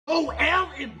Joel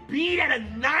Embiid at a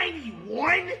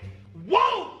 91?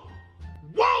 Whoa!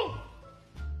 Whoa!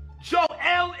 Joel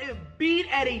Embiid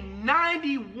at a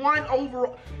 91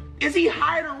 overall. Is he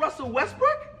higher than Russell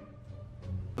Westbrook?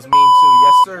 Was mean too,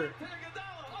 yes sir.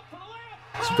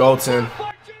 It's Golden.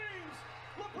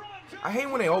 I hate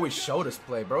when they always show this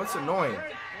play, bro. It's annoying.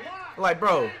 Like,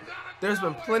 bro, there's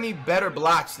been plenty better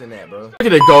blocks than that, bro. Look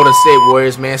at the Golden State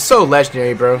Warriors, man. So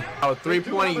legendary, bro. Oh,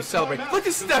 3-pointer, you celebrate. Look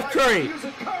at Steph Curry.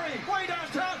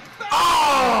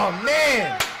 Oh,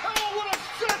 man.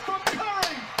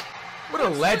 What a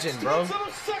legend, bro.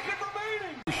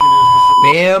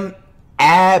 Bam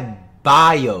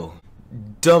Adebayo.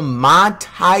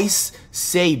 Domantas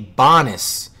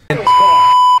Sabonis.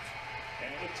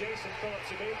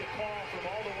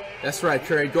 That's right,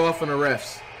 Curry. Go off on the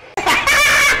refs.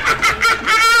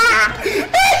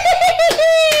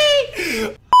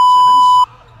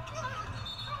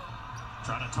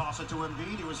 Trying to toss it to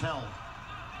Embiid. He was held.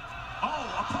 Oh,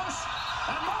 a push.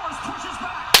 And Morris pushes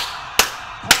back.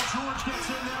 Paul George gets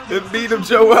in there. It beat him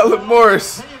Joel and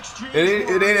Morris.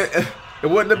 It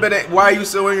wouldn't have been a why are you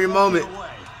so in your moment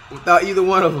without either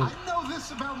one of them. I know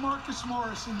this about Marcus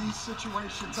Morris in these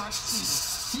situations. I've seen it.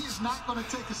 He is not going to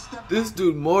take a step. This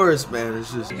dude Morris, man,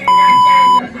 is just said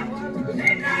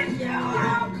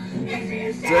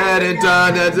and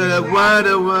done. That's a one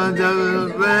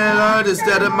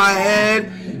instead of my head.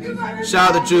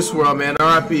 Shout out to Juice WRLD, man.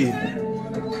 R.I.P.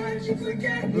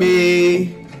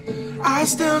 Me. I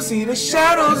still see the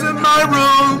shadows in my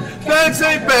room. Thanks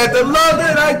ain't bad. The love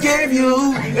that I gave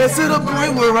you. It's to the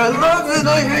point where I love and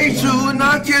I hate you, and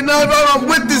I cannot run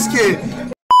with this kid.